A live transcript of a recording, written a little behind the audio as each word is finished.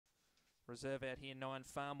Reserve out here, 9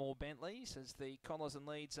 Far More Bentleys, as the collars and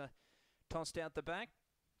leads are tossed out the back.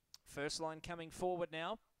 First line coming forward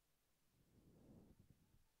now.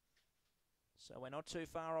 So we're not too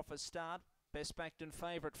far off a start. Best backed and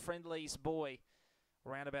favourite, Friendly's Boy,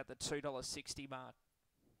 around about the $2.60 mark.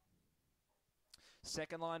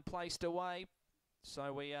 Second line placed away.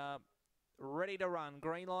 So we are ready to run.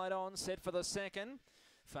 Green light on, set for the second.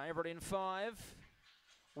 Favourite in 5.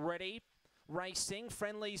 Ready. Racing,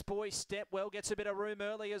 Friendly's Boy step well, gets a bit of room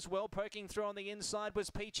early as well. Poking through on the inside was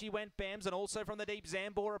Peachy Went Bams, and also from the deep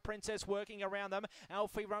Zambora Princess working around them.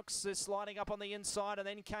 Alfie Rux is sliding up on the inside, and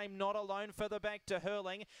then came Not Alone further back to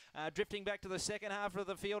Hurling. Drifting back to the second half of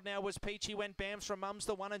the field now was Peachy Went Bams from Mum's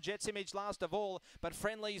the One and Jet's Image last of all. But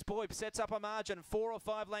Friendly's Boy sets up a margin, 4 or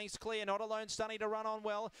 5 lengths clear. Not Alone starting to run on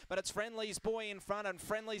well, but it's Friendly's Boy in front, and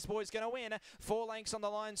Friendly's Boy's going to win. 4 lengths on the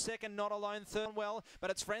line, second. Not Alone third well, but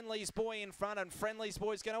it's Friendly's Boy in front, and Friendly's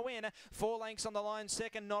Boy's going to win. 4 lengths on the line,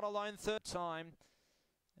 second. Not Alone third time.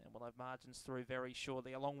 And we'll have margins through very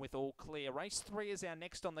shortly, along with All Clear. Race 3 is our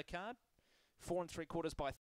next on the card. 4 3/4 by